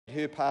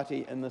her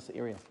party in this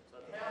area.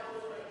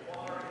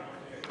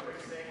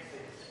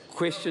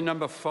 Question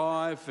number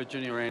 5,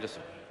 Virginia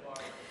Andersen.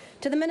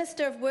 To the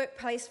Minister of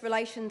Workplace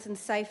Relations and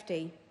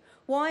Safety,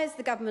 why is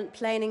the government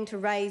planning to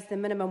raise the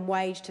minimum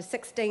wage to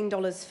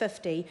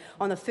 $16.50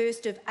 on the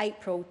 1st of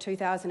April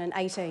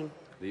 2018?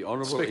 The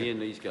Honourable Iain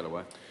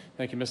Lees-Galloway.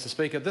 Thank you, Mr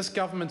Speaker. This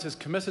government is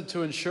committed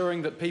to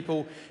ensuring that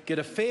people get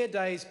a fair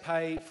day's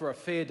pay for a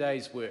fair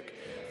day's work.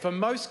 For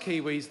most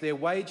Kiwis, their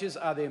wages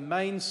are their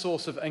main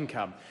source of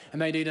income,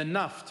 and they need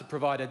enough to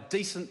provide a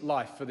decent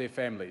life for their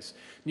families.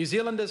 New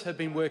Zealanders have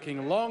been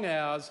working long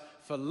hours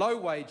for low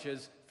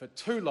wages for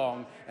too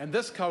long, and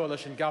this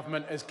coalition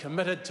government is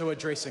committed to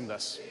addressing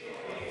this.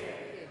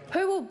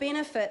 Who will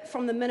benefit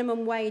from the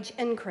minimum wage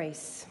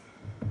increase?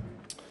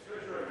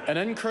 An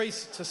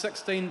increase to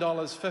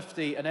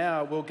 $16.50 an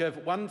hour will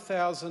give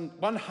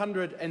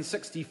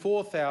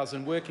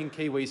 164,000 working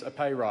Kiwis a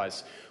pay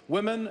rise.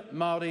 Women,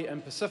 Māori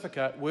and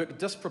Pacifica work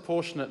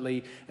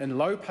disproportionately in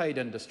low-paid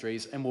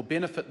industries and will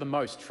benefit the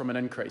most from an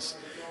increase.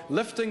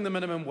 Lifting the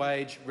minimum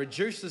wage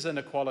reduces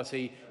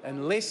inequality,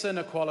 and less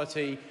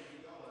inequality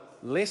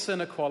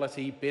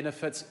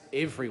benefits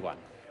everyone.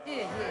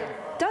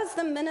 Does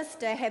the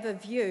Minister have a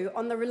view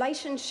on the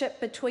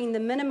relationship between the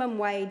minimum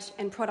wage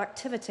and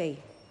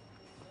productivity?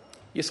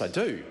 Yes, I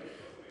do.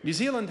 New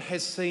Zealand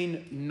has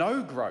seen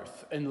no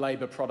growth in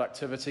labour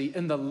productivity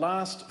in the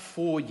last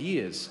 4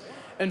 years.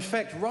 In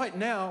fact, right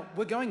now,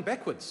 we're going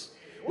backwards,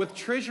 with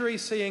Treasury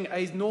seeing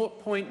a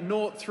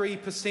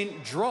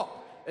 0.03%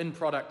 drop in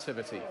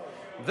productivity.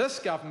 This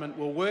government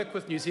will work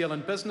with New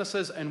Zealand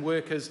businesses and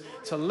workers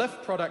to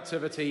lift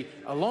productivity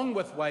along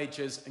with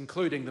wages,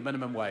 including the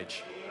minimum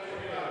wage.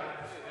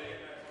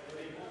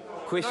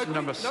 Question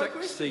number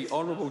 6, the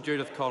Honourable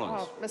Judith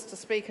Collins. Mr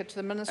Speaker, to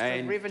the Minister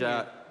of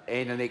Revenue.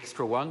 And an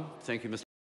extra one. Thank you, Mr.